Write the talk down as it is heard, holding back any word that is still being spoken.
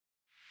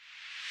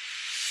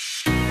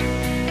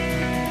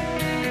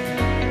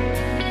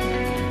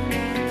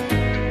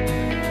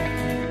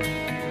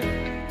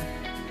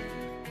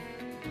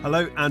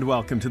Hello and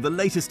welcome to the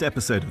latest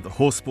episode of the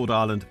Horsesport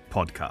Ireland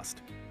podcast.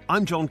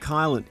 I'm John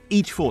Kyle, and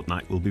each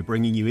fortnight we'll be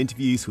bringing you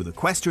interviews with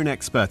equestrian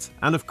experts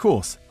and, of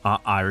course,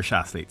 our Irish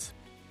athletes.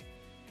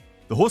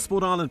 The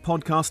Horsesport Ireland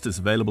podcast is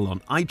available on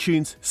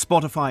iTunes,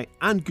 Spotify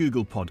and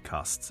Google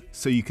Podcasts,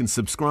 so you can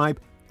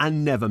subscribe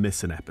and never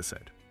miss an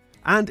episode.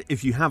 And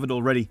if you haven't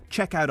already,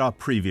 check out our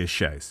previous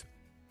shows.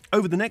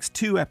 Over the next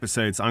 2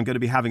 episodes, I'm going to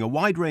be having a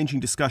wide-ranging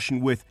discussion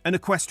with an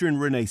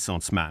equestrian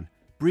renaissance man,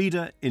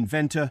 breeder,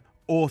 inventor,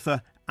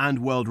 author and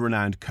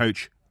world-renowned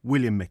coach,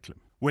 William Micklem.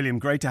 William,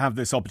 great to have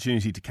this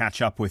opportunity to catch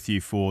up with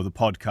you for the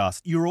podcast.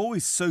 You're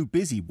always so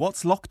busy.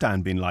 What's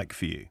lockdown been like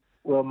for you?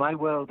 Well, my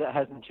world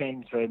hasn't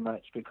changed very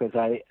much because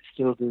I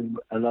still do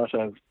a lot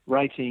of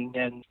writing,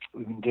 and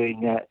we've been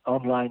doing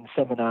online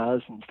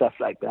seminars and stuff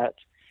like that.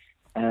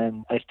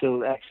 And I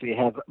still actually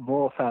have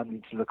more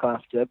family to look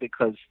after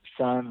because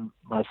Sam,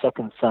 my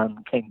second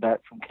son, came back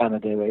from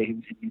Canada where he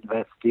was in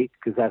university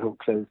because that all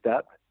closed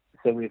up.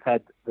 So we've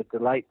had the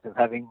delight of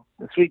having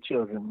the 3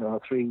 children or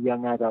 3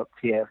 young adults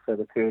here for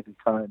the period of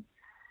time.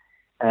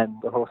 And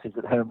the horses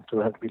at home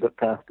still have to be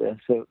looked after.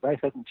 So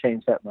life hasn't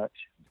changed that much.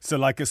 So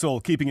like us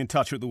all, keeping in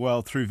touch with the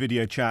world through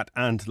video chat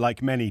and,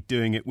 like many,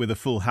 doing it with a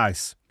full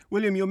house.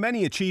 William, your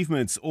many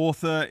achievements,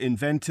 author,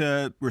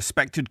 inventor,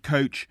 respected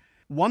coach.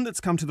 One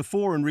that's come to the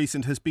fore in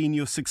recent has been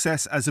your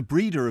success as a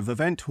breeder of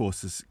event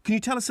horses. Can you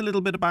tell us a little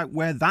bit about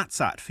where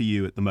that's at for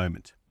you at the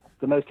moment?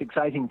 The most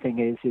exciting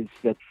thing is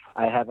that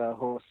I have a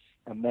horse,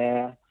 a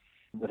mare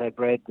that I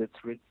bred that's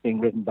being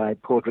ridden by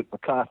Padraig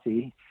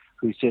McCarthy,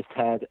 who's just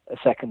had a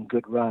second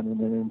good run in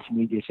an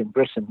intermediate in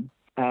Britain.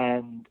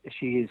 And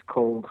she is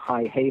called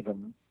High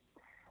Haven.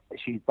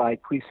 She's by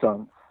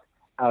Puissance,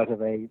 out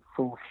of a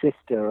full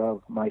sister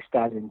of my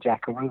stallion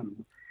Jackaroo.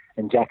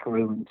 And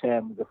Jackaroo, in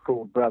turn, is a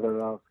full brother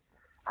of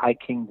High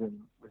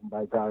Kingdom, ridden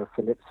by Zara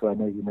Phillips, who I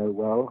know you know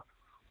well,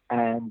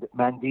 and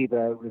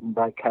Mandiba, ridden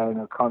by Karen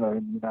O'Connor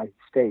in the United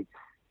States.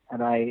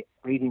 And I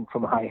breeding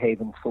from High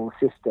Haven's full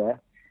sister.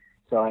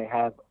 So I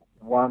have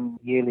 1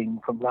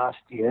 yearling from last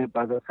year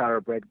by the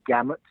thoroughbred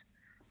Gamut,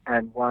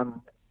 and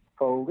 1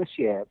 foal this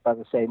year by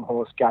the same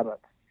horse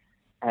Gamut.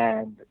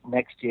 And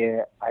next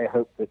year, I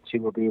hope that she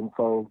will be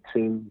enfoaled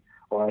to,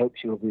 or I hope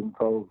she will be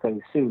enfoaled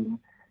very soon,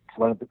 to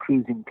one of the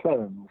cruising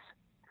clones.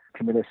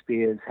 Camilla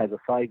Spears has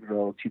a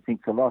 5-year-old she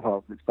thinks a lot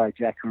of. It's by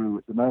Jackaroo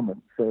at the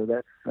moment. So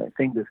that's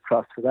fingers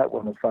crossed for that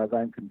one as far as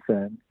I'm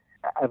concerned.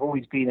 I've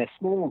always been a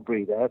small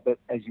breeder, but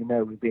as you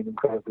know, we've been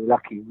incredibly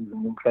lucky. We've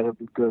an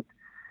incredibly good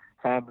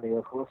family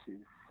of horses.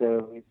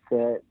 So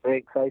it's very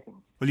exciting.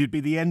 Well, you'd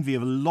be the envy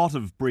of a lot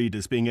of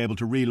breeders being able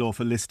to reel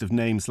off a list of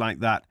names like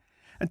that.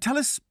 And tell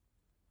us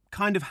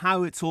kind of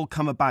how it's all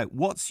come about.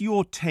 What's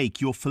your take,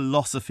 your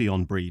philosophy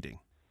on breeding?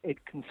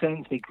 It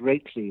concerns me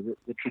greatly that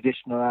the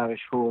traditional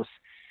Irish horse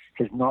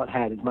has not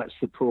had as much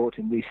support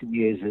in recent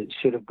years as it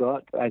should have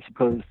got. I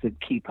suppose the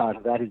key part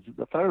of that is that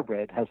the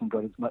thoroughbred hasn't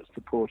got as much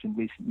support in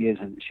recent years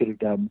as it should have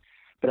done.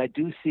 But I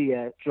do see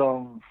a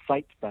strong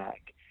fight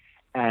back.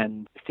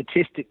 And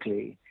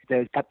statistically,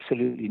 there's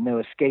absolutely no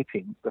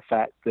escaping the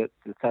fact that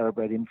the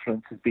thoroughbred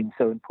influence has been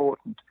so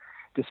important,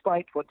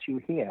 despite what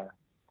you hear.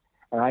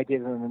 And I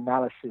did an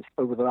analysis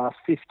over the last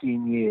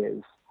 15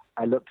 years.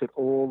 I looked at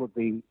all of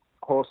the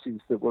horses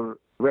that were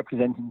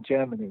representing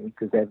Germany,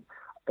 because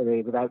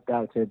they without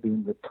doubt have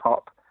been the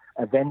top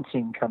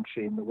eventing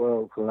country in the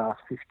world for the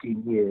last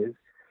 15 years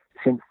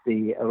since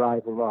the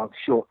arrival of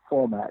short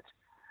format.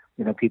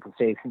 You know, people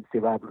say since the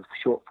arrival of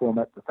short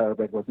format, the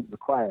thoroughbred wasn't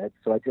required.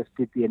 So I just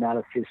did the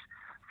analysis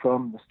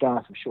from the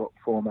start of short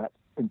format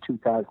in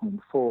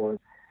 2004.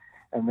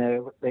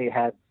 And they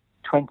had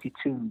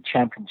 22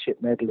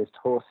 championship medalist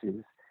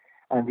horses.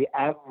 And the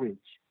average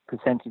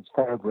percentage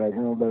thoroughbred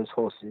in all those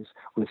horses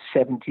was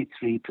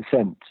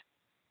 73%.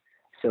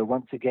 So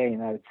once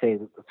again, I would say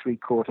that the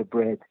 3/4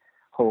 bred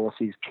horse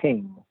is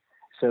king.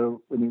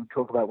 So when you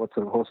talk about what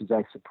sort of horses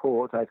I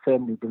support, I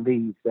firmly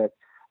believe that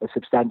a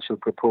substantial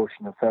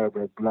proportion of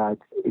thoroughbred blood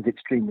is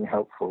extremely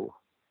helpful.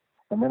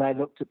 And then I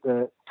looked at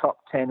the top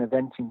 10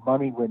 eventing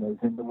money winners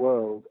in the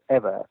world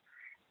ever,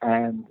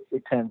 and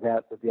it turns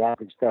out that the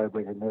average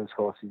thoroughbred in those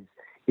horses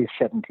is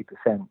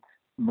 70%.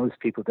 Most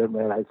people don't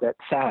realize that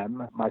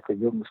Sam, Michael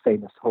Young's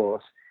famous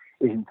horse,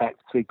 is in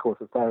fact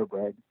 3/4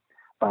 thoroughbred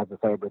by the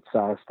thoroughbred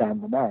sire Stan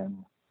the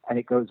Man. And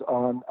it goes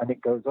on and it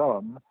goes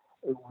on.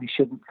 We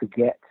shouldn't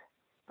forget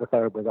the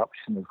thoroughbred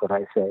option is what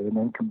I say. And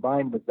then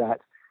combined with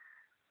that,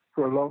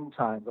 for a long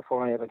time,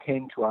 before I ever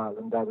came to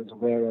Ireland, I was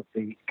aware of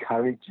the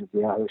courage of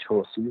the Irish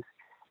horses,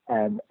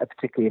 and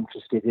particularly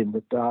interested in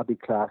the Derby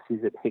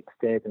classes at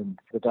Hickstead and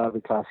the Derby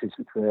classes,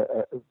 which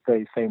were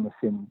very famous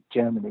in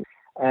Germany,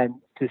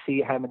 and to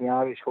see how many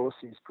Irish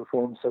horses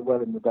performed so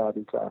well in the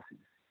Derby classes.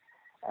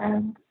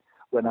 And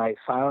when I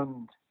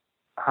found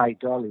High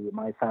Dolly,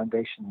 my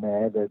foundation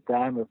mare, the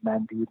dam of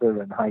Mandiba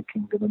and High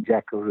Kingdom and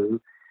Jackaroo,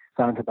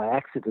 found her by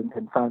accident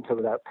and found her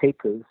without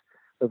papers.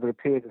 Over a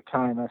period of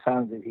time, I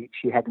found that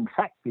she had in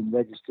fact been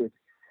registered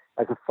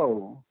as a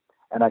foal,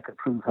 and I could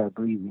prove her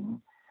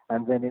breeding.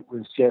 And then it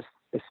was just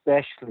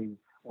especially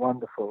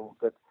wonderful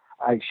that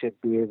I should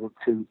be able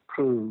to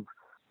prove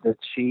that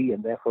she,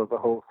 and therefore the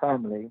whole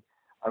family,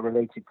 are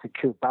related to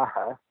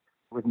Kilbaha,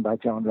 ridden by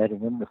John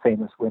Redingham, the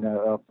famous winner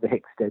of the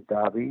Hickstead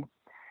Derby,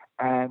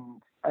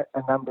 and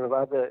a number of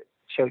other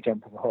show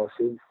jumping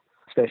horses,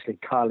 especially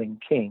Carling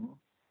King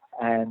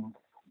and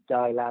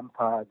Di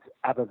Lampard's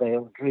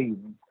Abervale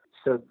Dream.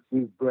 So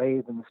these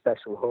brave and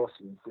special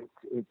horses,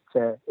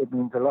 it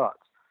means a lot.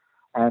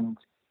 And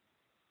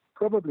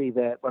probably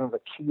one of the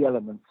key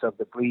elements of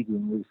the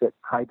breeding is that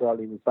High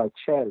Dolly was by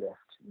Chairlift.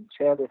 And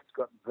Chairlift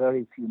got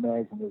very few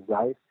mares in his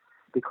life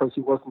because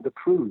he wasn't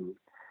approved.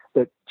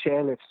 But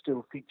Chairlift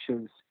still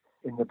features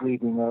in the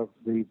breeding of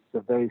the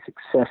very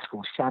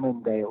successful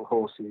Shannondale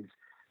horses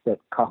that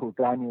Cathal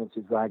Daniels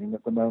is riding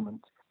at the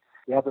moment.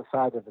 The other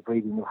side of the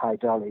breeding of High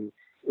Dolly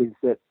is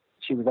that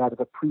she was out of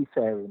a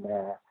Pre-Fairy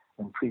mare,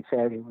 and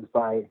Pre-Fairy was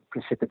by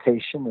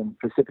Precipitation, and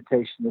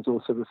Precipitation is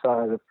also the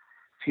side of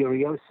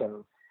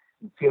Furioso.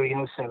 And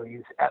Furioso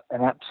is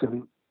an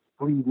absolute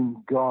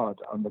breeding god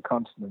on the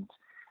continent,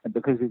 and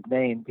because of his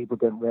name, people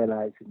don't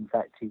realize that in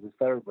fact he was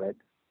thoroughbred.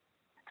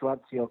 To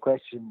answer your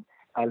question,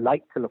 I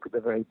like to look at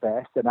the very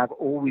best, and I've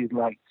always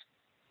liked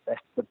the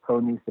best of the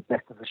ponies, the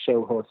best of the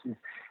show horses.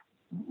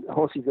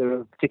 Horses are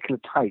of a particular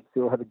type.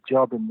 They all have a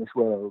job in this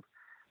world.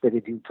 But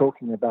if you're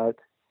talking about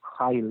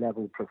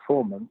high-level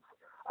performance,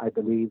 I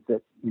believe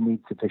that you need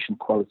sufficient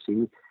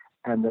quality,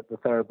 and that the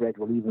thoroughbred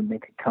will even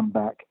make a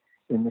comeback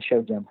in the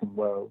show jumping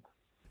world.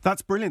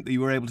 That's brilliant that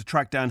you were able to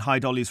track down High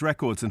Dolly's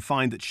records and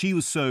find that she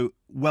was so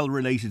well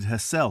related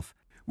herself.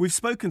 We've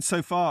spoken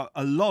so far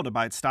a lot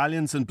about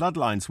stallions and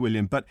bloodlines,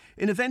 William, but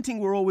in eventing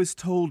we're always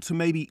told to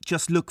maybe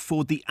just look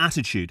for the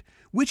attitude.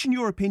 Which, in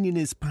your opinion,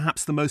 is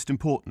perhaps the most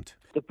important?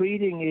 The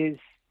breeding is,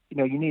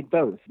 you need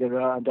both. There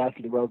are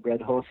undoubtedly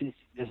well-bred horses,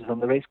 this is on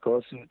the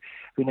racecourse,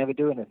 who never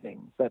do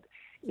anything. But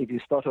if you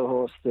spot a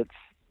horse that's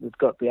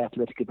got the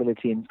athletic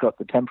ability and got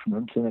the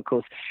temperament, and of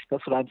course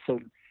that's what I'm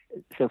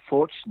so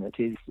fortunate,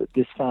 is that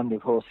this family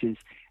of horses,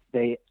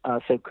 they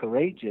are so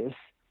courageous,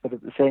 but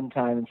at the same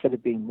time, instead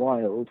of being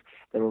wild,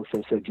 they're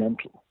also so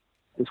gentle.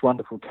 This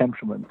wonderful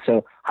temperament.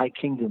 So High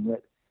Kingdom,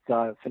 that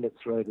Guy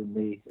Phillips rode in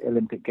the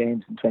Olympic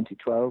Games in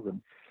 2012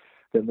 and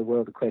then the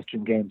World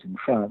Equestrian Games in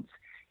France,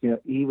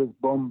 he was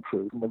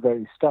bomb-proof from the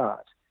very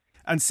start.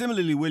 And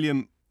similarly,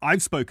 William,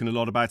 I've spoken a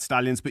lot about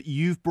stallions, but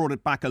you've brought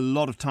it back a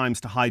lot of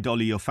times to High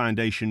Dolly, your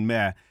foundation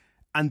mare.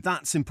 And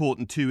that's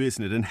important too,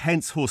 isn't it? And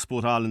hence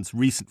Horsesport Ireland's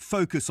recent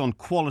focus on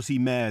quality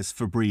mares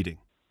for breeding.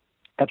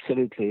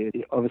 Absolutely.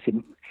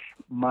 Obviously,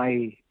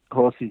 my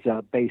horses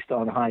are based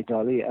on High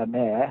Dolly, a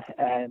mare,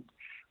 and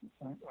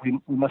we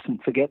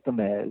mustn't forget the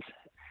mares.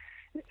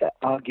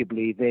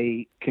 Arguably,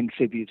 they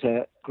contribute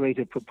a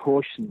greater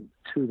proportion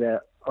to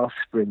their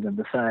offspring than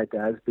the sire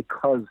does,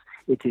 because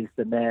it is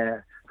the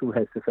mare who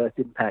has the first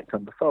impact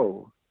on the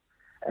foal.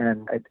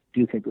 And I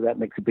do think that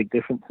makes a big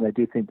difference, and I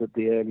do think that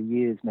the early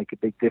years make a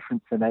big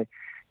difference, and I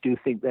do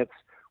think that's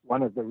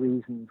one of the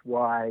reasons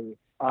why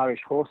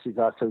Irish horses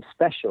are so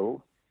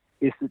special,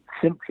 is that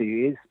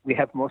simply is we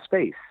have more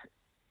space,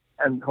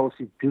 and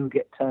horses do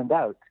get turned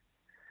out.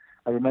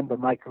 I remember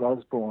Michael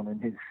Osborne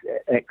and his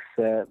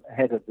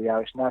ex-head of the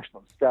Irish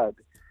National Stud,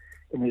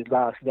 in his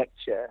last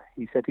lecture,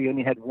 he said he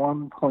only had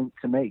 1 point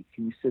to make.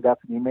 He stood up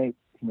and he made,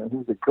 he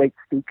was a great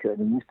speaker,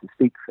 and he used to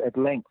speak at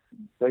length,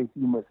 very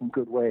humorous and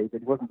good way, but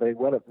he wasn't very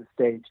well at the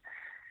stage.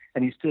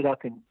 And he stood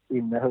up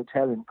in the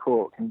hotel in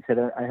Cork and he said,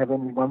 I have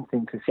only one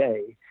thing to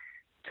say: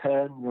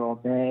 turn your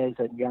mares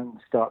and young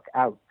stock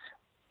out.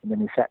 And then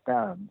he sat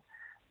down.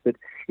 But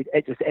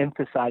it just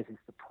emphasizes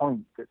the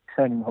point that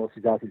turning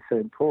horses out is so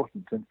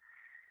important. And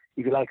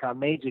if you like, our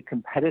major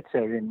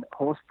competitor in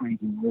horse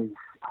breeding is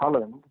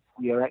Holland.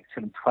 We are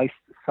actually twice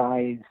the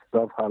size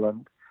of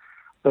Holland,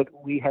 but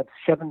we have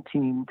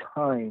 17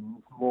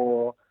 times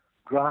more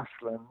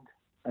grassland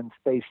and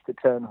space to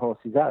turn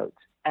horses out.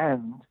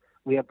 And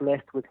we are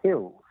blessed with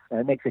hills. And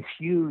it makes a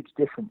huge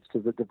difference to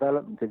the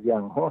development of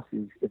young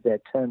horses if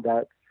they're turned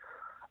out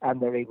and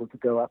they're able to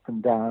go up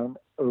and down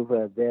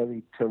over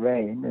varied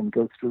terrain and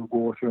go through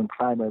water and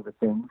climb over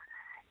things.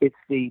 It's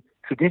the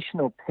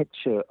traditional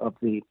picture of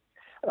the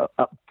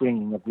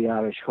upbringing of the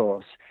Irish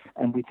horse,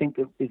 and we think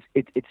that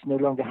it's no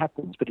longer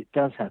happens, but it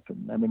does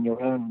happen. I mean,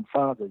 your own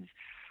father's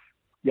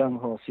young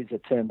horses are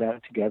turned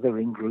out together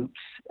in groups,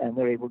 and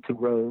they're able to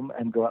roam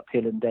and go up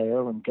hill and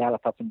dale and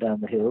gallop up and down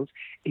the hills.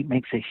 It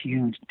makes a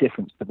huge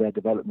difference to their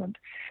development.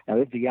 Now,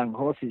 if the young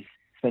horses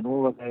spend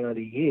all of their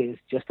early years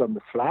just on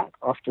the flat,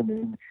 often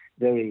in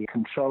very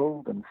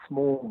controlled and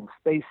small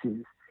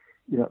spaces,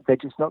 they're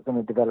just not going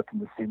to develop in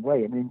the same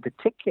way. And in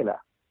particular,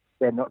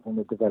 they're not going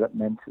to develop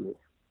mentally.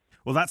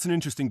 Well, that's an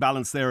interesting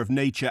balance there of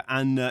nature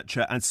and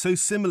nurture, and so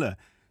similar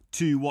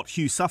to what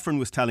Hugh Suffren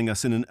was telling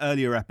us in an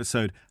earlier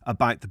episode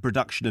about the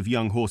production of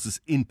young horses,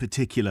 in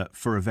particular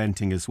for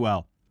eventing as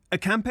well. A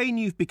campaign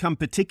you've become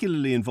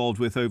particularly involved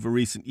with over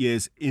recent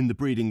years in the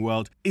breeding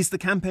world is the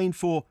campaign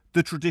for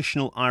the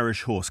traditional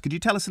Irish horse. Could you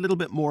tell us a little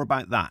bit more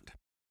about that?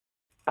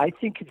 I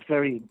think it's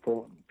very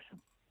important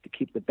to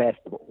keep the best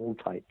of all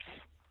types.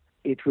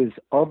 it was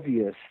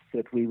obvious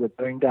that we were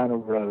going down a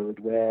road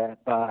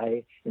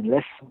whereby,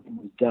 unless something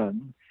was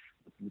done,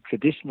 the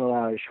traditional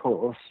Irish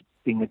horse,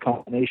 being a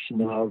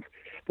combination of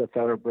the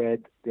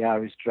thoroughbred, the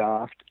Irish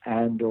Draft,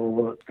 and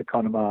or the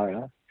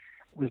Connemara,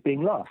 was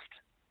being lost.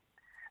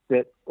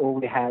 That all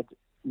we had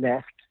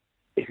left,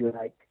 if you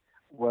like,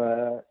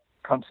 were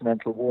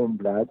continental warm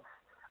bloods,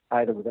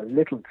 either with a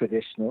little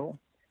traditional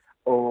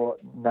or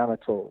none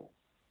at all.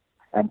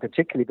 And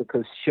particularly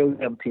because show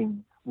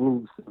jumping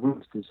rules, the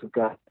roosters of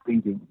grass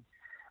breeding,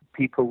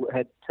 people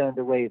had turned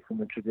away from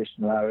the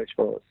traditional Irish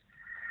horse.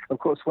 Of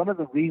course, one of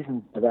the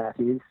reasons for that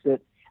is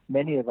that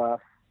many of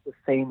our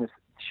famous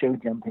show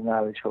jumping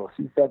Irish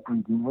horses, their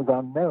breeding was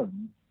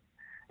unknown.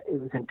 It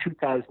was in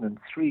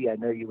 2003, I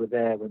know you were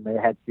there, when they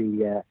had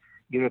the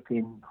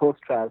European Horse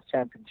Trials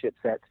Championships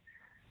at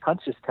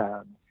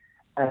Punchestown.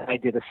 And I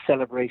did a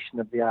celebration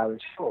of the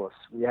Irish horse.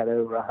 We had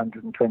over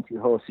 120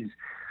 horses.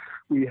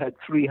 We had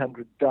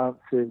 300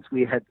 dancers.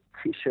 We had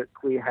Taoiseach.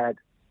 We had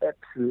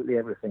absolutely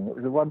everything. It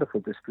was a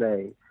wonderful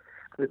display.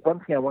 But one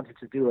thing I wanted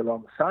to do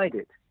alongside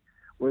it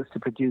was to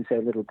produce a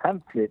little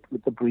pamphlet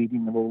with the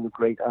breeding of all the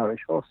great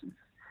Irish horses.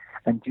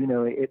 And, you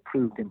know, it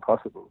proved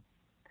impossible.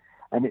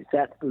 And it's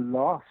that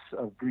loss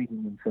of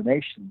breeding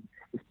information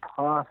is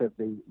part of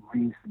the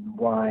reason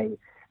why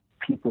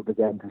people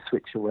began to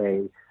switch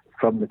away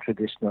from the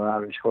traditional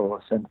Irish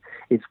horse. And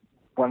it's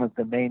one of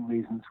the main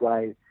reasons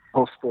why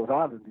Horse Sport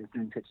Ireland is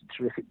doing such a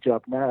terrific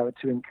job now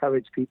to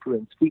encourage people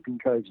and keep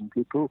encouraging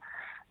people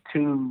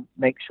to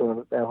make sure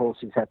that their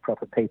horses have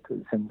proper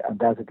papers. And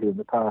undoubtedly in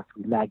the past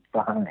we lagged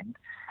behind.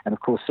 And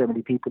of course so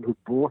many people who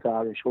bought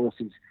Irish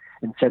horses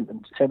and sent them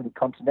to so many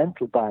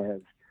continental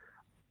buyers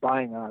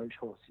buying Irish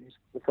horses,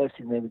 the first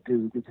thing they would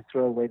do would be to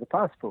throw away the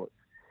passports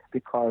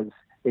because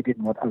they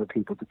didn't want other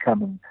people to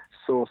come and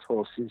source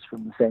horses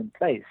from the same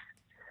place.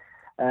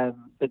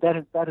 But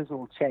that has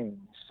all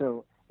changed.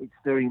 So it's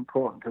very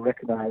important to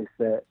recognise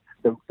the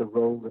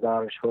role that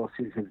Irish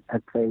horses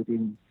have played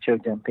in show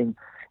jumping.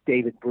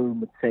 David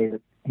Broom would say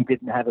that he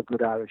didn't have a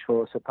good Irish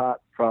horse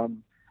apart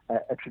from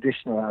a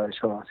traditional Irish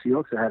horse. He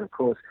also had, of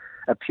course,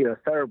 a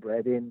pure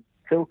thoroughbred in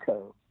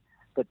Philco.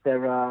 But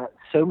there are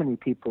so many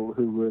people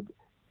who would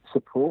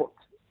support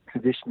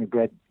traditionally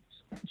bred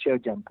show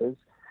jumpers,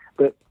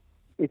 but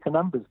it's a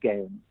numbers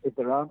game. If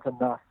there aren't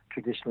enough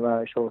traditional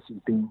Irish horses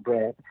being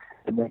bred,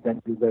 then there are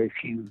going to be very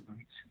few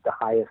reach the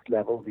highest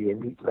level, the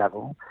elite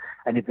level.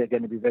 And if there are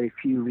going to be very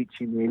few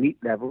reaching the elite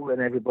level,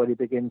 then everybody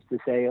begins to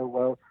say, oh,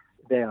 well,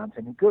 they aren't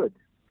any good.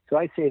 So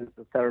I say that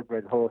the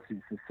thoroughbred horse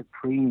is the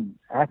supreme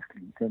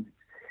athlete, and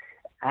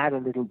add a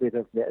little bit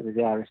of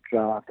the Irish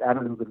Draft, add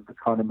a little bit of the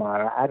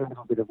Connemara, add a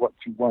little bit of what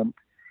you want,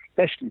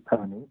 especially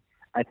pony.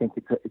 I think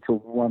it's a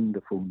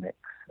wonderful mix,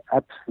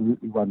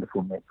 absolutely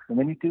wonderful mix. And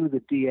when you do the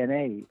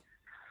DNA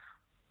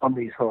on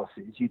these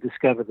horses, you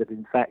discover that,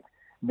 in fact,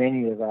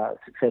 many of our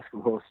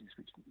successful horses,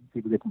 which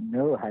people didn't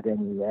know had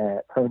any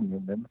pony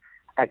in them,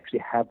 actually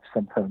have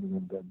some pony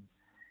in them.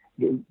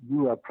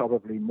 You are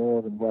probably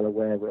more than well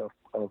aware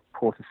of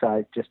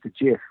Portishead Just a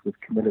Jiff with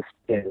Camilla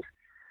Spears.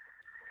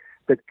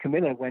 But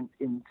Camilla went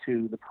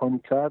into the Pony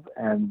Club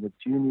and the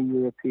Junior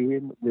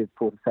European with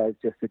Portishead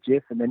Just a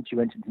Jiff, and then she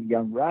went into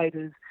Young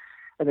Riders,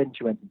 and then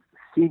she went into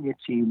the senior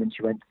team, and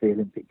she went to the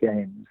Olympic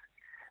Games.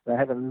 And I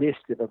have a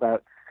list of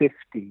about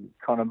 50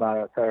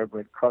 Connemara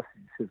thoroughbred crosses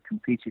who've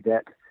competed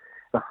at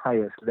the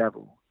highest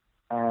level.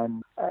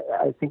 And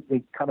I think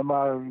the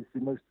Connemara is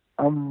the most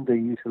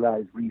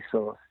underutilized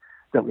resource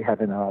that we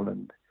have in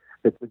Ireland.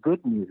 But the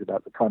good news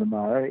about the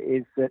Connemara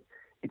is that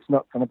it's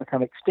not going to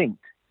become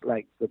extinct,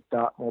 like the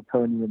Dartmoor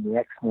pony and the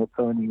Exmoor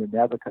pony and the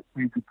other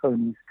ruby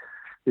ponies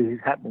that is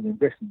happening in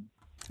Britain.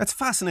 That's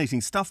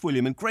fascinating stuff,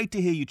 William, and great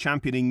to hear you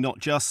championing not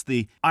just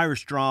the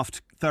Irish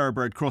Draft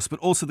thoroughbred cross, but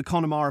also the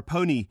Connemara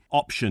pony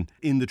option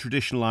in the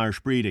traditional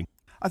Irish breeding.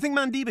 I think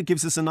Mandiba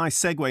gives us a nice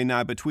segue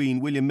now between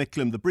William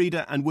Micklem, the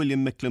breeder, and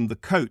William Micklem, the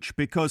coach,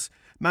 because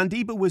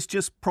Mandiba was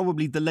just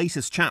probably the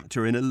latest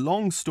chapter in a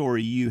long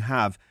story you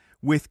have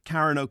with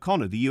Karen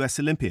O'Connor, the US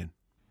Olympian.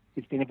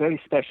 It's been a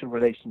very special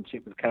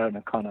relationship with Karen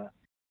O'Connor.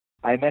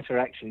 I met her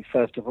actually,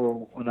 first of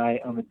all,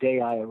 on the day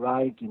I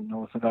arrived in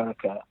North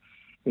America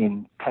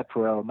in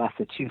Pepperell,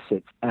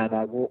 Massachusetts, and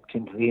I walked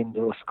into the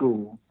indoor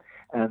school,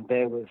 and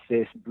there was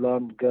this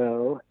blonde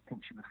girl, I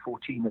think she was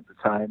 14 at the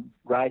time,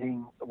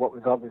 riding what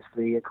was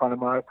obviously a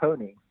Connemara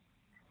pony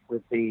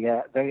with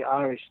the very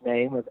Irish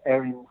name of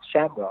Erin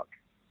Shamrock.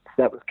 So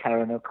that was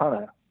Karen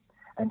O'Connor.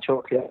 And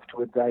shortly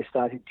afterwards, I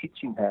started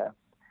teaching her.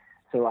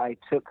 So I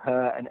took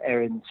her and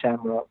Erin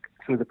Shamrock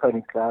through the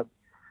Pony Club.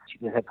 She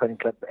did her Pony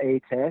Club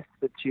A test,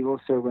 but she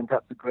also went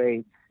up the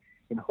grades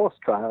in horse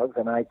trials,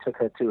 and I took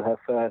her to her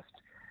first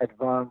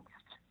advanced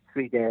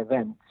 3-day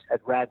event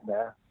at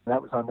Radnor.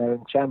 That was on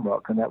Erin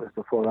Shamrock, and that was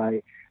before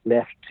I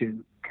left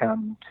to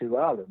come to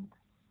Ireland.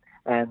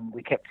 And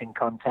we kept in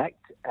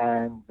contact,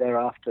 and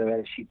thereafter,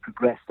 as she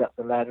progressed up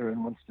the ladder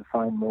and wanted to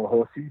find more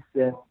horses,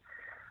 then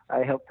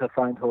I helped her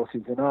find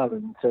horses in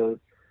Ireland. So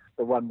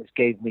the one which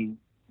gave me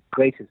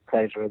greatest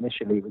pleasure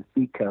initially was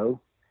Biko,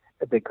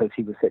 because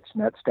he was such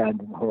an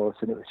outstanding horse,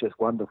 and it was just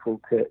wonderful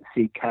to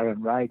see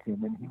Karen ride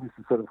him. And he was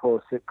the sort of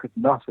horse that could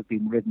not have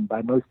been ridden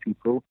by most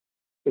people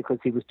because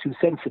he was too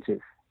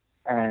sensitive.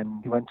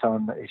 And he went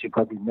on, as you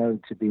probably know,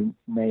 to be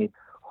made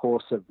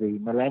Horse of the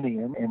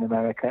Millennium in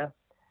America,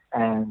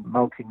 and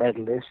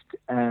multi-medalist,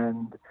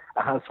 and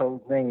a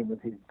household name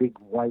with his big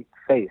white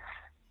face.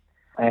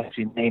 I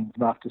actually named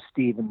him after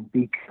Stephen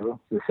Biko,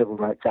 the civil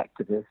rights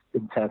activist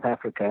in South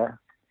Africa.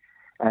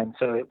 And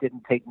so it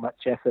didn't take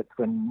much effort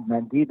when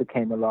Mandiba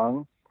came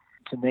along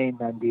to name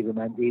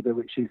Mandiba,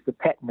 which is the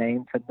pet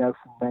name for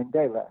Nelson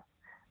Mandela.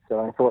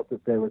 So I thought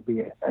that there would be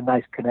a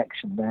nice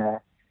connection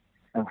there.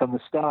 And from the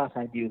start,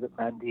 I knew that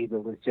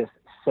Mandiba was just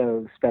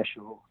so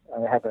special.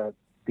 I have a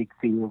big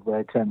field where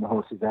I turn the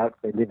horses out.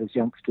 They live as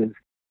youngsters.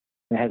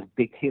 It has a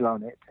big hill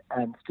on it.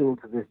 And still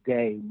to this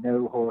day,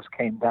 no horse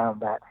came down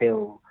that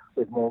hill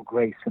with more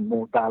grace and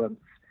more balance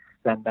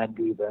than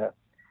Mandiba.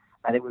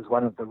 And it was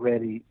one of the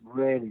really,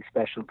 really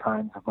special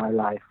times of my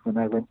life when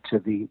I went to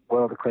the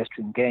World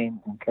Equestrian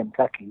Games in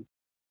Kentucky,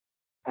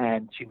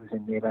 and she was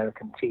in the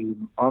American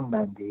team on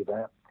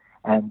Mandiba,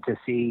 and to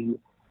see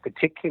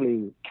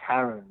particularly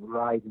Karen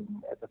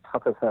riding at the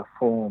top of her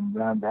form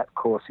around that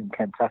course in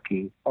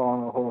Kentucky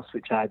on a horse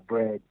which I'd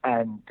bred,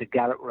 and to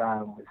gallop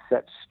round with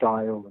such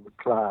style and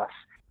class.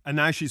 And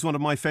now she's one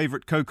of my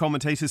favourite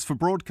co-commentators for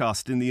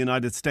broadcast in the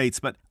United States.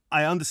 But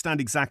I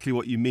understand exactly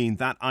what you mean,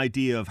 that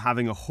idea of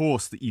having a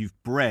horse that you've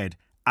bred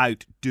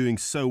out doing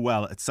so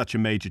well at such a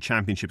major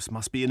championships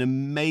must be an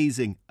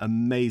amazing,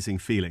 amazing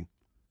feeling.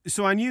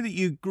 So I knew that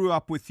you grew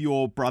up with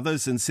your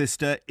brothers and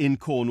sister in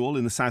Cornwall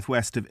in the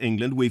southwest of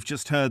England. We've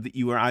just heard that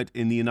you were out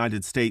in the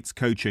United States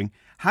coaching.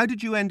 How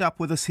did you end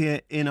up with us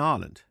here in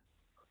Ireland?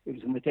 It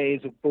was in the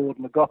days of Board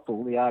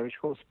McGoppel, the Irish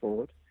Horse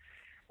Board,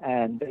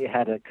 and they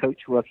had a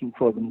coach working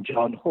for them,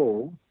 John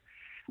Hall.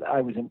 I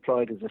was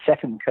employed as a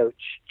second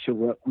coach to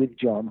work with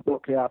John.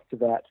 Shortly after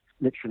that,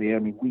 literally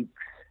only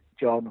weeks,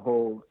 John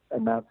Hall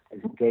announced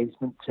his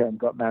engagement and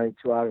got married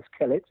to Iris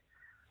Kellett,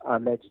 our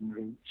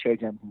legendary show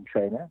jumping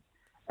trainer.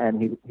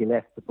 And he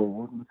left the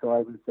board, and so I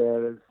was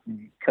there as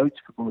the coach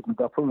for Board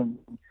McGoppel and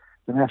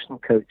the national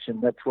coach.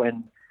 And that's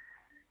when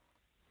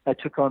I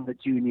took on the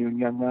junior and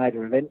young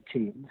rider event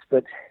teams.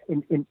 But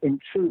in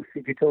truth,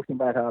 if you're talking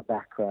about our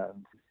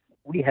background,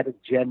 we had a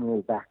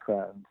general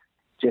background,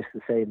 just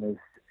the same as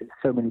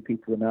so many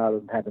people in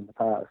Ireland had in the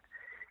past,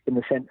 in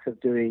the sense of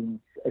doing,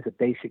 as a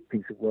basic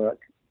piece of work,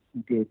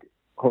 we did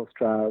horse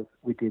trials,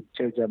 we did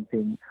show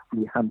jumping,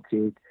 we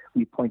hunted,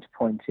 we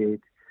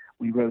point-pointed,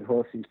 we rode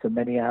horses for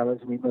many hours,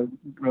 and we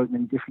rode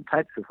many different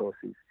types of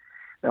horses.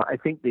 Now, I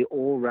think the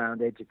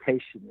all-round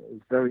education is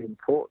very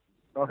important,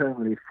 not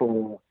only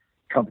for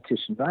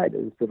competition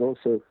riders, but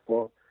also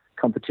for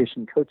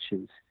competition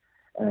coaches.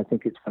 And I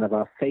think it's one of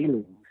our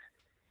failings,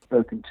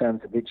 both in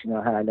terms of reaching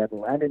a higher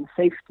level and in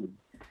safety,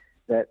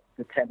 that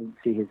the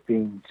tendency has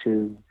been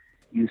to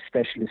use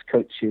specialist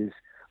coaches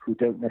who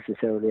don't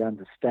necessarily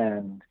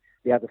understand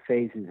the other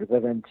phases of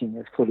eventing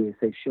as fully as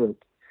they should,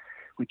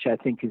 which I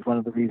think is one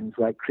of the reasons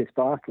why Chris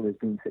Bartle has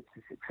been such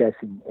a success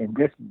in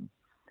Britain.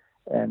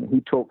 He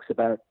talks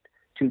about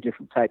two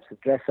different types of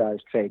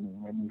dressage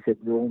training, and he said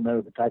we all know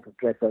the type of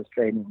dressage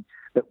training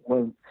that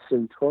won't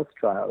suit horse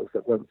trials,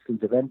 that won't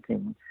suit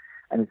eventing,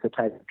 and it's a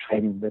type of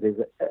training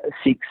that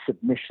seeks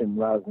submission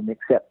rather than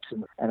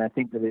acceptance. And I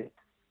think that it's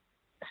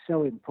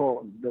so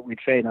important that we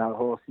train our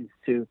horses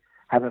to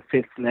have a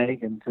fifth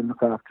leg and to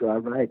look after our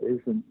riders,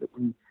 and that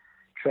we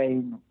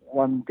train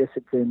one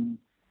discipline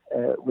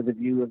with a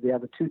view of the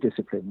other two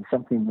disciplines,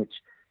 something which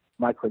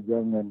Michael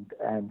Young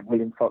and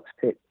William Fox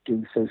Pitt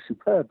do so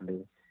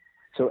superbly.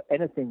 So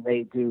anything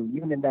they do,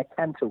 even in their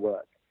canter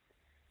work,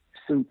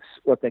 suits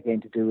what they're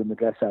going to do in the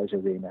dressage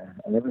arena.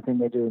 And everything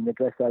they do in the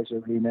dressage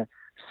arena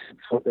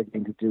suits what they're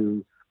going to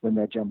do when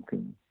they're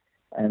jumping.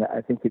 And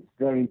I think it's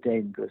very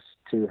dangerous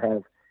to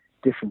have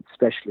different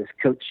specialist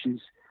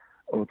coaches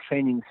or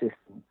training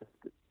systems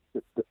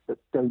that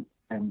don't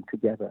end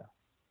together.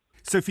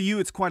 So for you,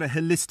 it's quite a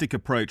holistic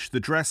approach.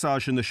 The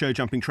dressage and the show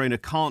jumping trainer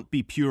can't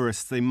be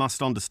purists. They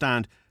must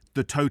understand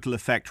the total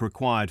effect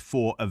required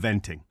for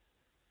eventing.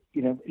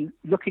 You know,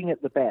 looking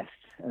at the best,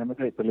 and I'm a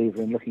great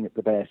believer in looking at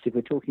the best, if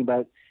we're talking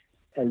about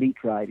elite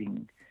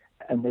riding,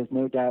 and there's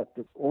no doubt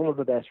that all of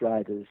the best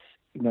riders,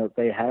 you know,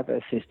 they have a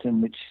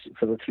system which,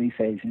 for the three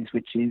phases,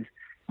 which is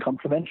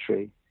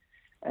complementary,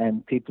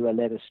 and people are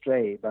led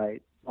astray by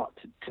not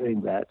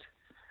doing that.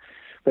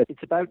 But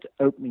it's about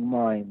opening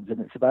minds, and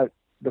it's about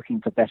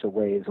looking for better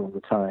ways all the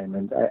time.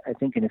 And I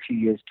think in a few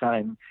years'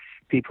 time,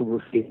 people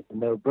will see a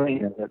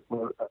no-brainer that,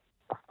 well,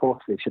 of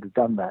course they should have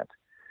done that.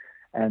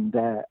 And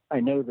I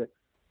know that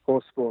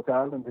Horse Sport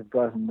Ireland have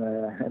gotten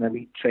an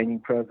elite training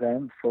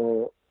program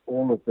for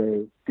all of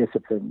the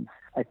disciplines.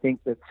 I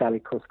think that Sally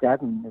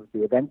Coscaden of the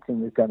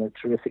eventing has done a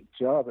terrific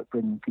job at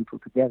bringing people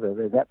together.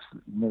 There's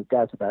absolutely no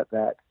doubt about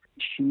that.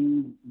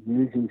 She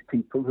uses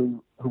people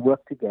who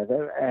work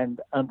together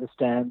and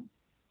understand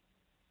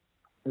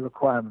the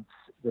requirements,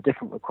 the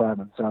different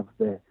requirements of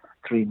the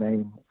three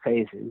main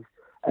phases,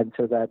 and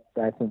so that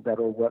I think that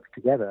all works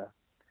together.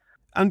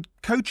 And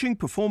coaching,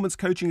 performance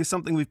coaching, is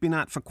something we've been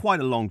at for quite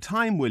a long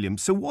time, William.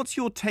 So what's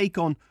your take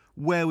on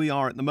where we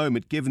are at the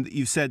moment, given that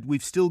you've said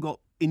we've still got,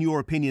 in your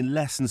opinion,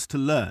 lessons to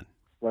learn?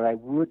 Where I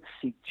would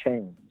seek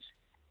change,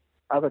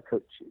 other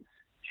coaches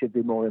should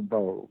be more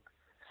involved.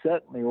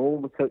 Certainly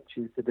all the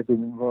coaches that have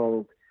been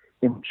involved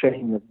in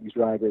training of these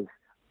riders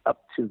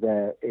up to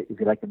their, if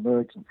you like,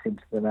 emergence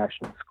into the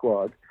national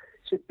squad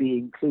should be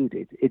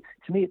included.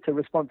 To me, it's a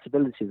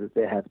responsibility that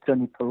they have. It's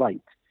only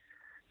polite.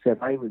 So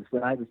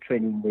when I was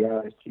training the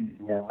Irish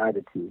junior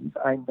rider teams,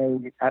 I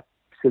made it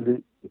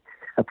absolutely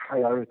a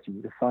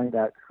priority to find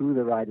out who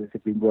the riders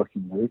have been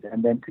working with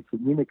and then to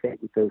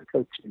communicate with those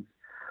coaches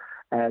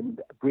and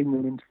bring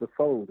them into the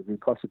fold if we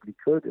possibly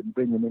could and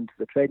bring them into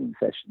the training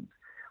sessions,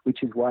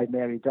 which is why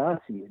Mary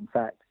Darcy, in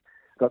fact,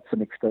 got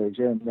some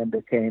exposure and then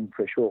became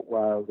for a short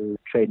while the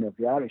trainer of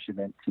the Irish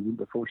event team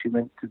before she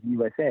went to the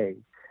USA.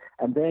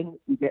 And then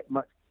you get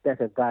much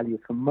better value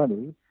for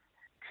money.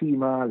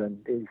 Team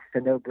Ireland is a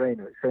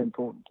no-brainer. It's so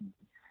important.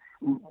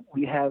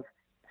 We have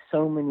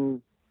so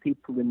many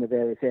people in the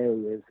various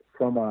areas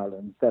from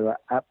Ireland that are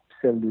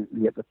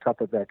absolutely at the top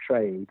of their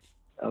trade.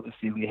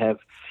 Obviously, we have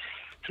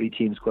 3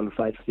 teams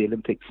qualified for the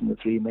Olympics in the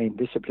 3 main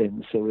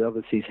disciplines, so we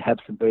obviously have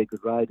some very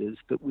good riders.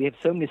 But we have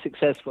so many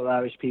successful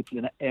Irish people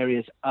in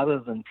areas other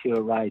than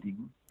pure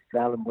riding.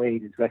 Alan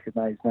Wade is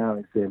recognised now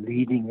as the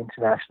leading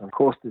international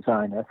course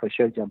designer for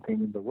show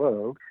jumping in the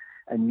world.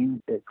 And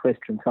you,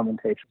 equestrian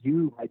commentator,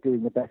 you are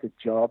doing a better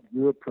job.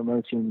 You're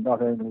promoting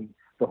not only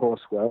the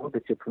horse world,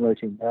 but you're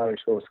promoting the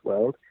Irish horse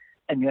world,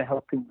 and you're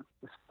helping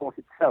the sport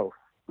itself.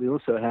 We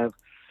also have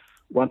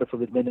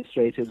wonderful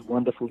administrators,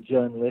 wonderful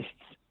journalists,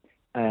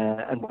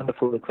 and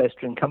wonderful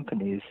equestrian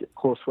companies.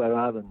 Horseware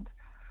Ireland,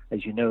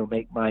 as you know,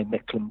 make my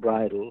Micklem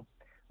bridle.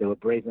 They were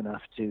brave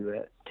enough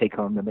to take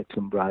on the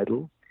Micklem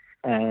bridle.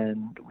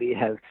 And we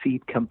have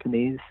feed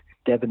companies,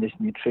 Devonish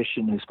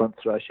Nutrition, who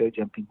sponsor our show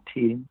jumping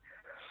team.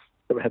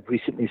 We have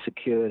recently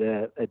secured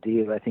a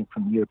deal, I think,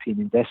 from the European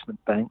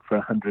Investment Bank for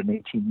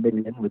 118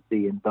 million, with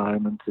the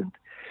environment and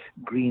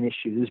green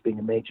issues being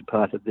a major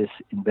part of this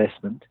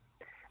investment.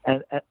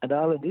 And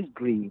Ireland is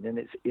green, and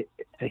it's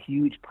a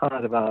huge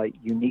part of our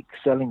unique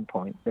selling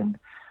point, and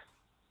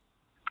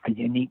a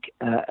unique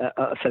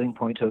selling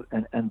point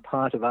and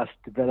part of us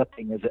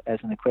developing as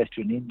an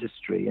equestrian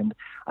industry. And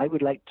I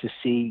would like to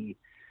see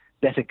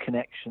better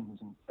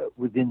connections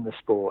within the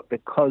sport,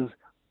 because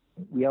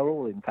we are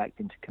all, in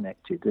fact,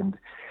 interconnected. And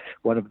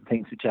one of the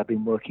things which I've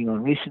been working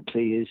on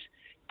recently is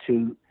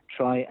to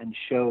try and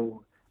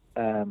show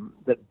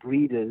that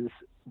breeders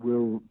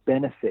will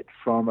benefit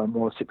from a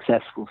more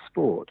successful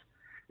sport.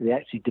 They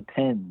actually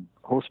depend,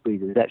 horse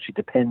breeders actually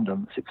depend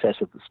on the success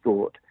of the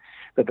sport.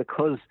 But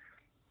because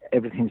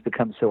everything's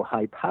become so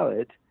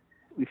high-powered,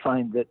 we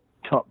find that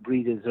top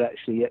breeders are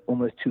actually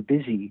almost too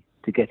busy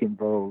to get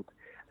involved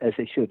as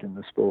they should in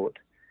the sport.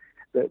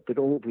 But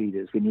all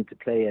breeders, we need to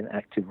play an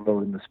active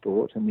role in the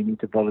sport, and we need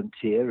to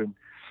volunteer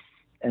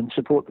and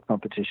support the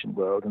competition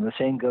world. And the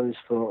same goes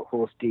for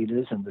horse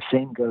dealers, and the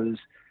same goes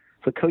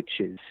for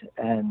coaches.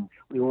 And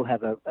we all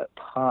have a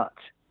part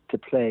to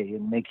play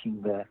in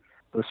making the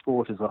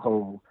sport as a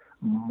whole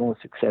more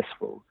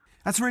successful.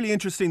 That's really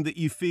interesting that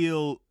you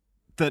feel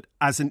that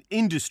as an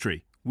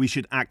industry, we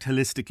should act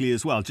holistically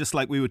as well. Just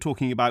like we were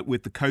talking about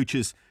with the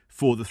coaches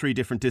for the 3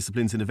 different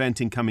disciplines in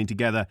eventing coming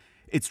together,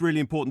 it's really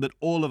important that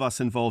all of us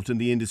involved in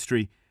the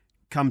industry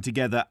come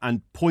together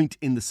and point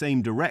in the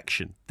same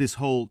direction, this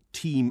whole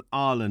Team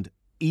Ireland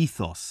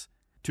ethos,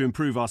 to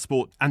improve our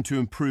sport and to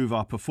improve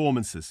our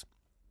performances.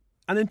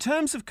 And in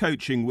terms of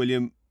coaching,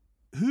 William,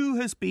 who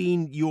has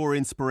been your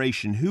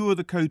inspiration? Who are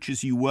the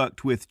coaches you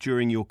worked with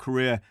during your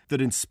career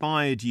that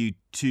inspired you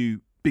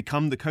to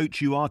become the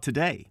coach you are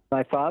today?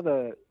 My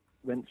father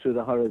went through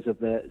the horrors of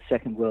the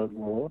Second World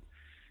War,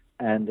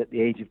 and at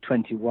the age of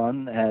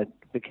 21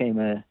 became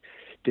a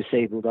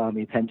disabled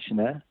army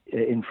pensioner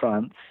in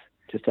France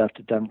just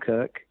after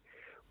Dunkirk,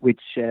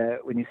 which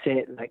when you say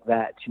it like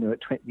that,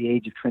 at the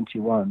age of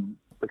 21,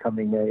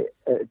 becoming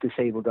a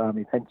disabled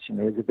army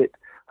pensioner is a bit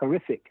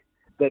horrific.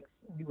 But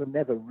we were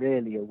never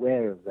really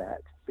aware of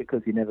that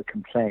because he never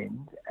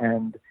complained.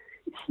 And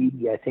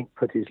he, I think,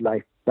 put his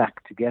life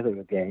back together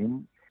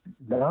again,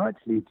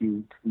 largely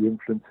due to the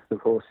influence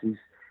of horses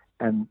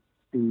and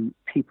the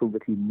people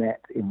that he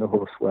met in the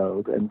horse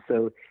world. And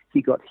so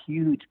he got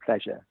huge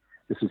pleasure.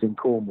 This was in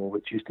Cornwall,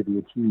 which used to be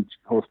a huge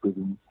horse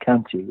breeding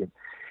county. And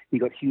he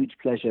got huge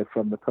pleasure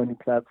from the Pony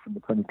Club, from the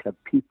Pony Club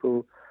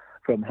people,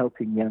 from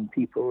helping young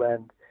people.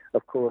 And,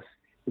 of course,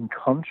 in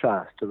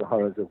contrast to the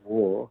horrors of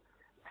war,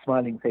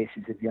 smiling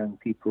faces of young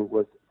people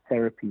was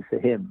therapy for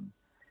him.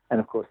 And,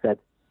 of course, that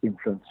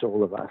influenced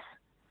all of us.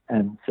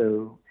 And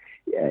so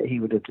he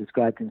would have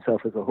described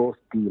himself as a horse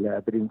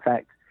dealer, but in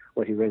fact,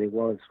 what he really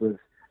was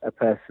a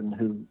person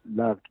who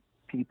loved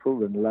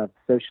people and loved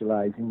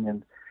socializing,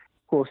 and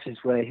horses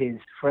were his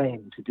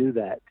frame to do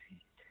that,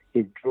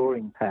 his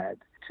drawing pad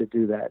to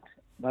do that.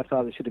 My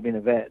father should have been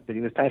a vet, but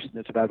he was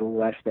passionate about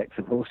all aspects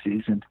of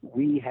horses, and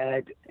we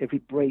had every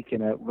break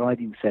in a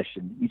riding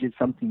session, you did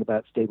something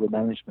about stable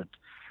management.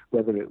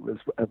 whether it was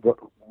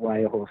why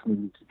a horse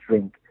needed to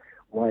drink,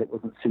 why it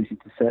wasn't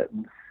suited to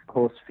certain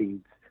horse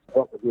feeds,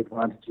 what were the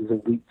advantages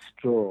of wheat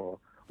straw,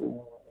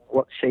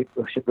 what shape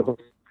should the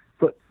horse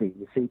foot be.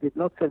 So he did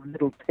lots of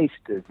little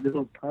tasters,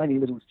 tiny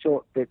little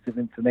short bits of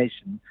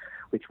information,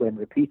 which when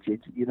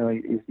repeated, is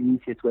the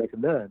easiest way to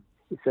learn.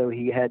 So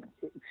he had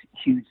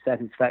huge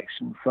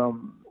satisfaction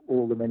from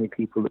all the many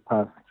people that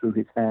passed through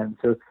his hands.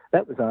 So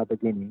that was our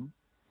beginning.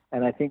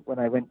 And I think when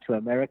I went to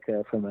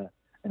America from an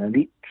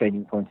elite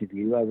training point of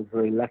view, I was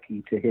very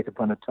lucky to hit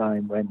upon a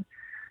time when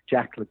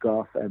Jack Le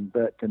Goff and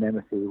Bert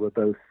Denemethey were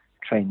both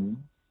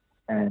training.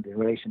 And in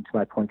relation to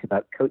my point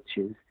about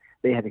coaches,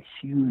 they had a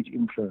huge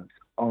influence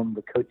on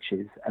the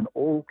coaches, and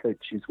all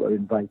coaches were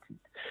invited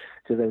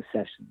to those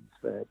sessions.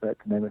 Bert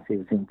Denemethey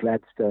was in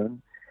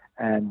Gladstone,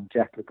 and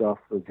Jack Le Goff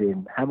was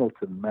in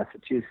Hamilton,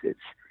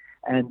 Massachusetts.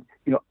 And,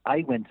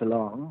 I went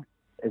along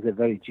as a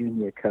very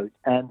junior coach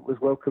and was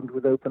welcomed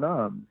with open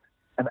arms.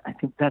 And I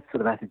think that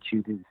sort of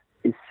attitude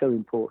is so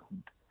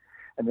important.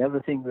 And the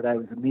other thing that I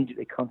was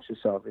immediately conscious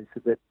of is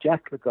that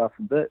Jack Le Goff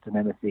and Bert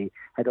Denemethey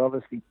had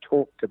obviously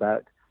talked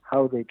about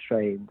how they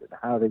trained and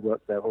how they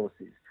worked their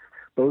horses.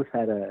 Both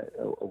had a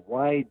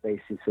wide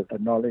basis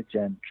of knowledge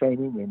and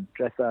training in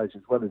dressage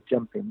as well as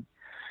jumping,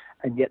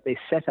 and yet they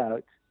set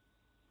out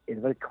in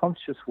a very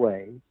conscious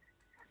way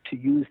to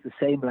use the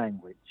same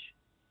language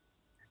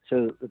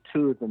so the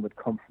two of them would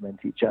complement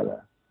each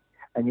other.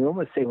 And you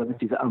almost say, well, this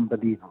is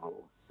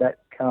unbelievable. That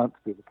can't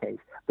be the case.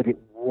 But it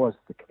was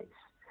the case.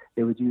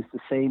 They would use the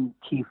same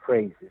key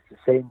phrases, the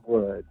same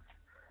words.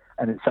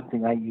 And it's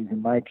something I use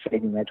in my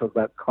training. I talk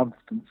about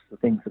constants, the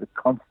things that are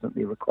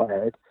constantly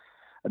required,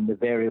 and the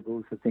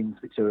variables, the things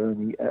which are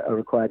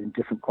required in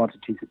different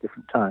quantities at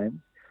different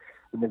times.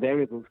 And the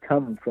variables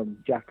come from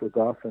Jack Le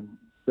Goff and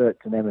Bert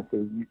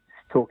Denemethey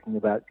talking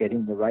about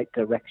getting the right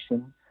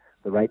direction,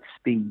 the right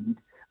speed,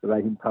 the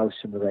right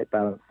impulsion, the right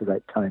balance, the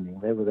right timing.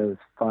 There were those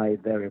 5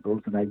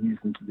 variables, and I use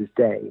them to this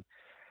day.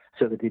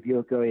 So that if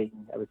you're going,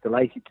 I was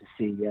delighted to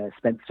see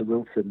Spencer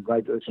Wilson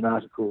wrote an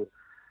article,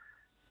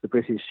 the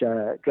British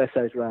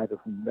dressage rider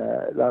from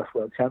the last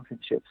World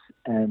Championships,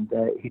 and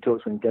he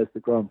talks when he does the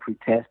Grand Prix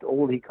test,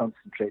 all he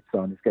concentrates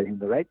on is getting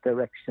the right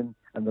direction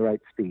and the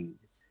right speed.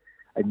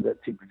 And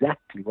that's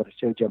exactly what a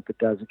show jumper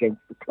does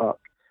against the clock.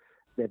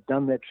 They've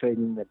done their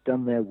training, they've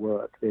done their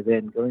work, they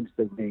then go into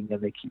the ring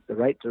and they keep the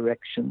right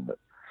direction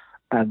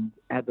and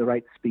at the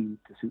right speed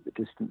to suit the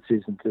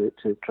distances and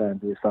to try and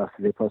be as fast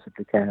as they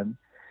possibly can.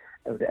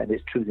 And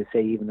it's true to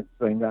say, even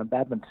going around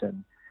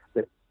badminton,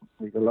 that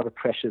there's a lot of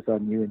pressures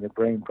on you and your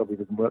brain probably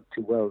doesn't work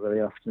too well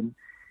very often.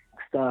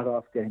 Start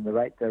off getting the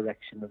right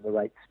direction and the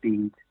right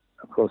speed.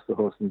 Of course, the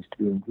horse needs to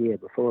be in gear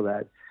before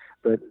that,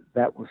 but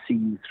that will see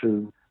you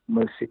through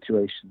most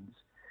situations.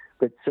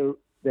 But so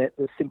the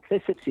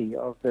simplicity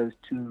of those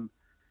two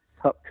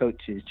top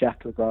coaches,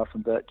 Jack Le Goff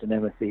and Bert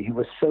Denemethey, who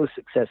were so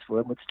successful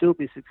and would still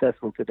be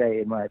successful today,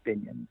 in my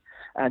opinion,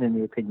 and in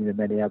the opinion of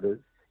many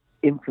others,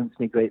 influenced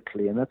me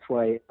greatly. And that's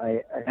why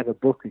I have a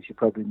book, as you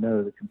probably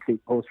know, the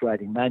Complete Horse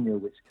Riding Manual,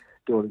 which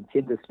Dorling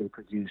Kindersley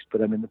produced.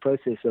 But I'm in the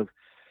process of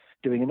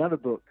doing another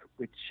book,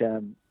 which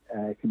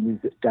I can use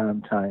this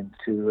downtime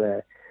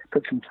to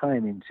put some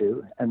time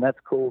into, and that's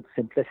called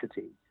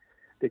Simplicity,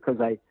 because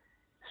I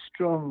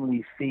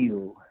strongly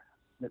feel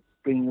that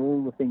bringing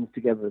all the things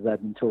together that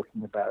I've been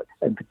talking about,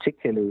 and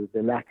particularly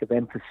the lack of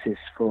emphasis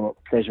for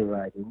pleasure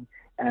riding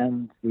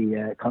and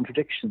the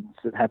contradictions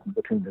that happen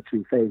between the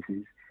three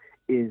phases,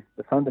 is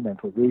the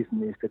fundamental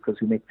reason is because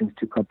we make things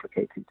too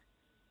complicated.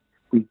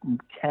 We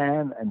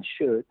can and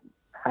should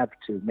have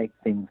to make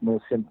things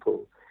more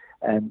simple.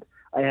 And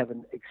I have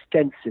an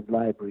extensive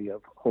library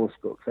of horse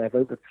books. I have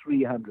over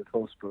 300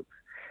 horse books,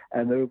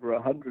 and over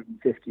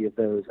 150 of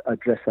those are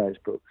dressage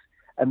books.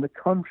 And the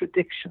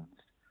contradictions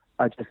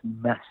are just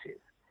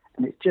massive,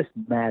 and it's just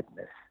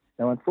madness.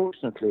 Now,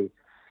 unfortunately,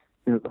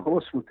 the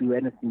horse will do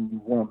anything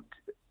you want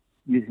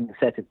using a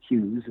set of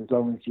cues as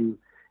long as you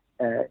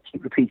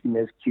keep repeating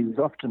those cues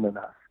often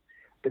enough.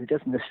 But it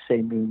doesn't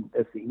necessarily mean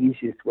that's the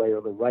easiest way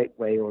or the right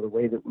way or the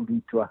way that will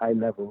lead to a high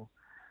level.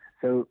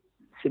 So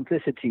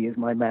simplicity is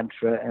my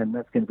mantra, and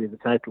that's going to be the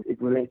title.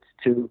 It relates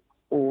to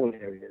all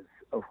areas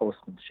of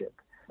horsemanship.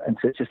 And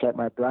so it's just like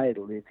my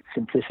bridle,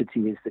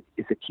 simplicity is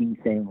the key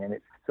thing. And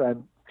so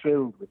I'm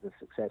thrilled with the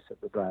success of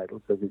the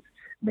bridle because it's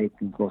made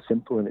things more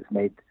simple and it's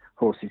made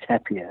horses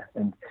happier.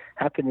 And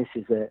happiness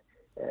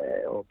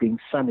or being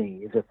sunny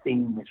is a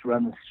theme which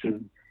runs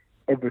through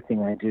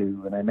everything I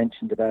do. And I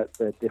mentioned about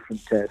the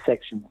different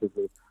sections of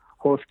the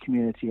horse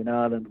community in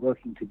Ireland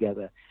working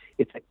together.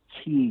 It's a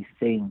key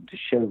thing to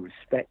show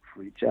respect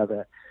for each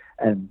other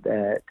and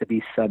to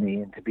be sunny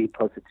and to be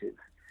positive.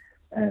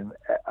 And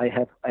I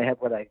have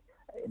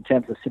in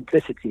terms of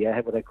simplicity, I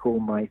have what I call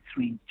my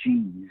 3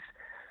 Gs,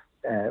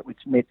 which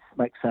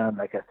might sound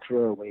like a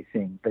throwaway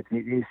thing, but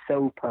it is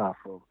so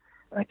powerful.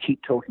 And I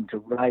keep talking to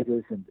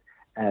riders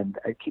and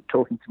I keep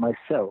talking to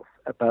myself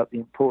about the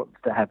importance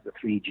to have the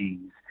 3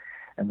 Gs.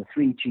 And the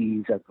 3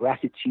 Gs are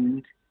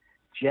gratitude,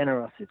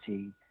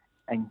 generosity,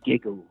 and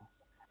giggle.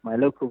 My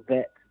local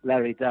vet,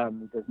 Larry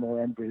Dunn, who does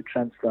more embryo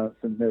transplants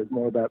and knows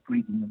more about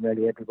breeding than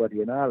really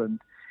everybody in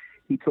Ireland,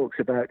 he talks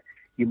about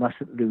you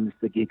mustn't lose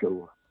the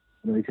giggle.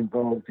 He's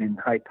involved in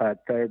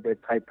high-powered thoroughbred,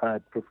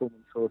 high-powered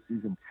performance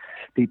horses and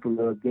people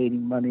who are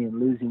gaining money and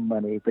losing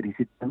money, but he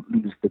said, don't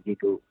lose the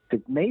giggle.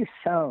 It may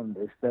sound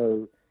as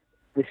though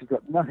this has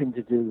got nothing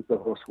to do with the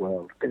horse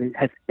world, but it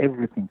has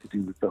everything to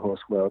do with the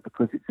horse world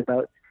because it's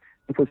about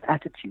people's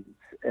attitudes,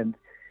 and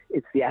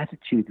it's the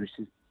attitude which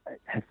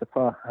has the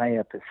far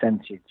higher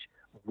percentage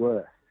of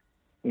worth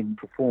in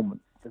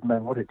performance, doesn't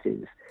matter what it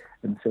is.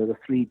 And so the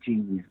 3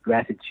 Gs,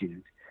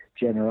 gratitude,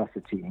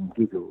 generosity, and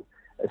giggle,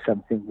 are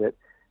something that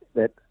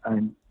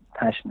I'm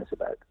passionate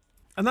about.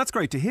 And that's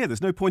great to hear.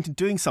 There's no point in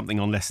doing something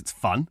unless it's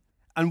fun.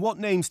 And what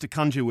names to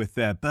conjure with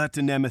there? Bert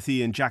de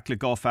Nemethy and Jack Le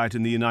Goff out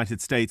in the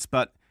United States.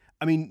 But,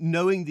 I mean,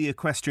 knowing the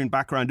equestrian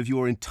background of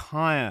your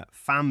entire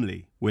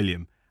family,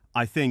 William,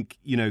 I think,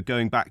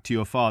 going back to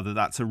your father,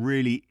 that's a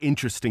really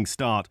interesting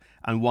start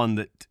and one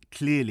that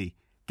clearly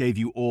gave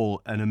you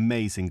all an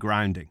amazing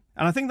grounding.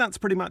 And I think that's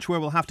pretty much where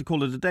we'll have to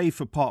call it a day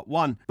for part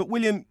 1. But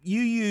William,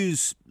 you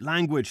use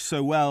language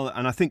so well,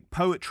 and I think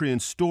poetry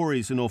and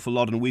stories an awful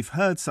lot, and we've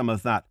heard some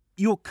of that.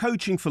 Your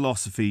coaching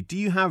philosophy, do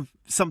you have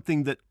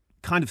something that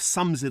kind of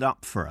sums it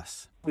up for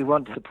us? We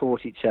want to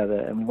support each other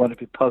and we want to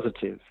be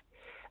positive.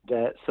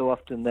 So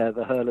often they're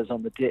the hurlers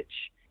on the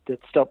ditch that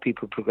stop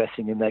people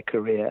progressing in their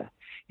career.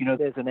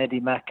 There's an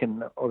Eddie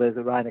Macken or there's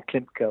a Rainer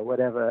Klimke or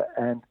whatever,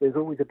 and there's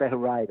always a better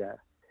rider.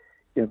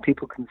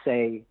 People can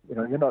say,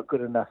 you're not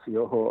good enough for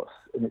your horse.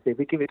 And they say, if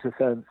we give it to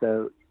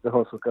so-and-so, the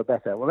horse will go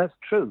better. Well, that's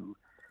true.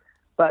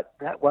 But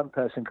that one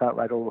person can't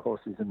ride all the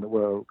horses in the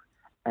world.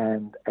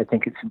 And I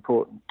think it's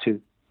important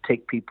to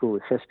take people,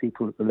 assess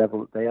people at the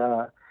level that they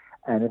are.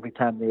 And every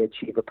time they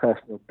achieve a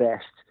personal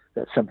best,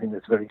 that's something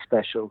that's very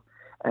special.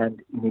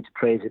 And you need to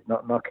praise it,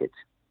 not knock it.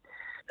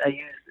 I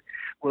use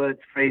words,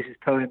 phrases,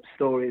 poems,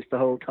 stories the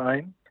whole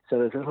time. So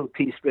there's a little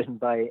piece written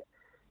by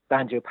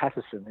Banjo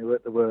Patterson, who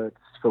wrote the words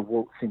for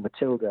Waltzing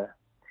Matilda,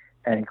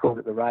 and he called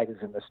it The Riders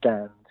in the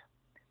Stand.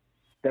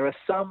 There are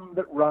some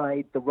that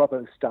ride the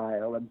Robbo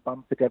style and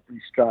bump at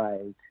every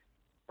stride,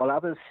 while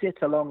others sit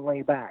a long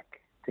way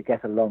back to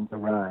get along the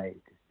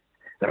ride.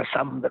 There are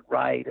some that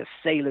ride as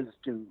sailors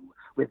do,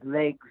 with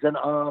legs and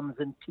arms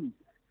and teeth,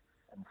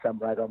 and some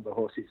ride on the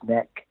horse's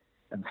neck,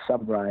 and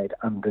some ride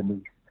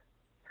underneath.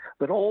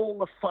 But all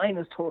the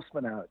finest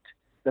horsemen out,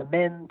 the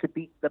men to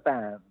beat the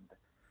band,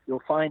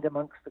 you'll find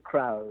amongst the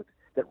crowd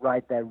that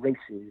ride their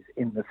races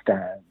in the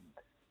stand.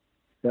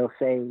 They'll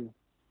say,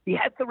 he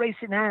had the race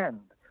in hand,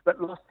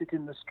 but lost it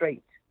in the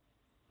straight.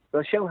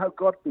 They'll show how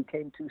Godby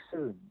came too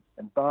soon,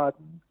 and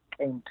Barden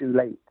came too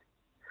late.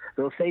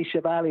 They'll say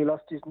Chevalier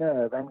lost his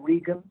nerve, and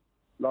Regan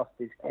lost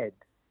his head.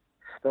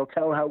 They'll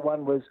tell how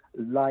one was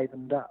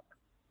livened up,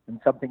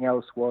 and something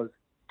else was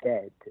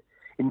dead.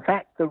 In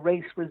fact, the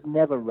race was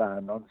never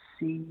run on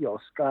sea or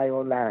sky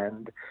or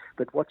land,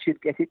 but what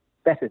should get it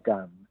better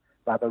done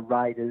by the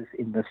riders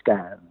in the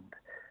stand.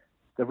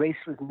 The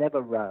race was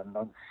never run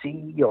on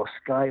sea or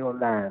sky or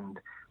land,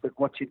 but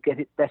what should get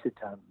it better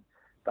done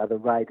by the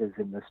riders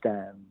in the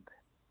stand.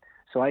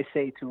 So I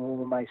say to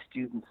all of my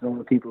students and all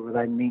the people that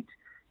I meet,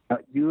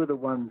 you're the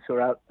ones who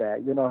are out there.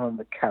 You're not on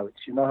the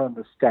couch. You're not on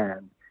the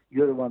stand.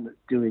 You're the one that's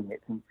doing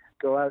it. And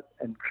go out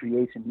and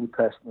create a new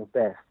personal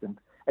best. And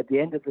at the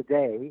end of the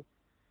day,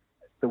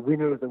 the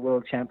winner of the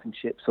World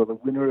Championships or the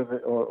winner of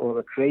it, or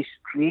the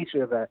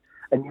creator of a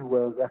new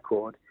world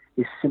record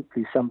is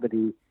simply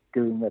somebody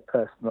doing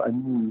a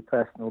new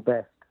personal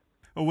best.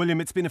 Well, William,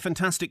 it's been a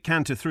fantastic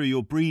canter through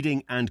your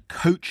breeding and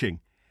coaching,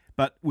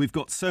 but we've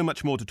got so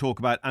much more to talk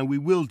about, and we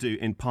will do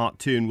in part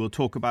 2, and we'll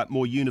talk about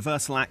more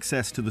universal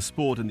access to the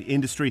sport and the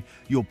industry,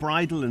 your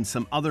bridle and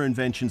some other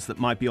inventions that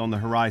might be on the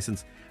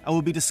horizons, and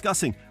we'll be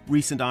discussing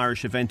recent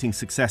Irish eventing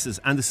successes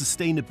and the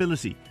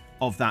sustainability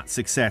of that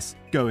success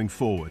going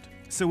forward.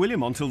 So,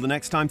 William, until the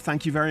next time,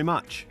 thank you very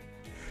much.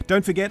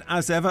 Don't forget,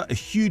 as ever, a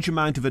huge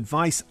amount of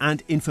advice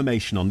and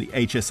information on the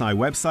HSI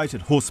website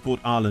at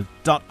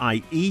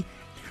horsesportireland.ie.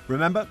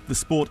 Remember, the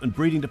sport and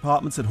breeding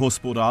departments at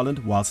Horsesport Ireland,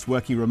 whilst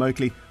working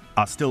remotely,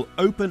 are still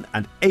open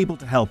and able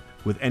to help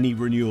with any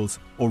renewals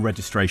or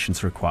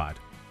registrations required.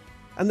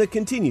 And there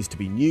continues to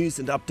be news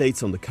and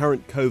updates on the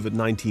current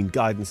COVID-19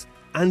 guidance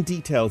and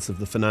details of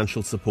the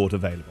financial support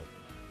available.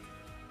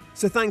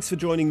 So thanks for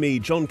joining me,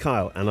 John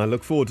Kyle, and I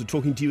look forward to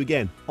talking to you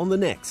again on the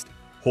next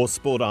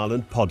Horsesport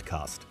Ireland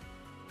podcast.